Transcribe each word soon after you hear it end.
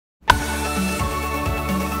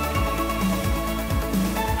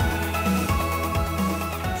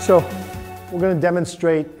So we're going to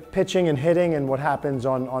demonstrate pitching and hitting and what happens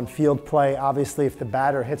on field play. Obviously, if the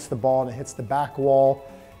batter hits the ball and it hits the back wall,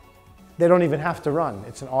 they don't even have to run.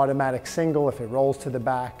 It's an automatic single if it rolls to the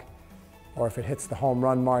back, or if it hits the home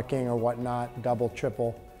run marking or whatnot, double,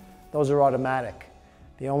 triple. Those are automatic.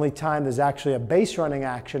 The only time there's actually a base running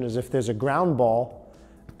action is if there's a ground ball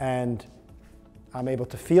and I'm able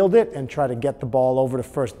to field it and try to get the ball over to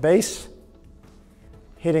first base,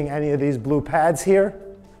 hitting any of these blue pads here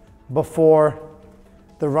before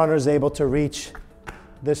the runner's able to reach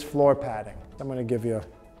this floor padding. I'm going to give you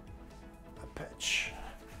a pitch.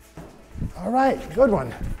 All right, good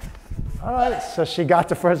one. All right, so she got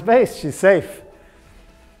to first base. She's safe.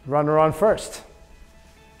 Runner on first.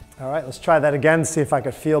 All right, let's try that again, see if I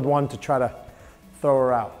could field one to try to throw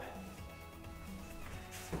her out.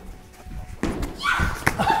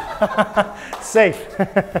 Safe.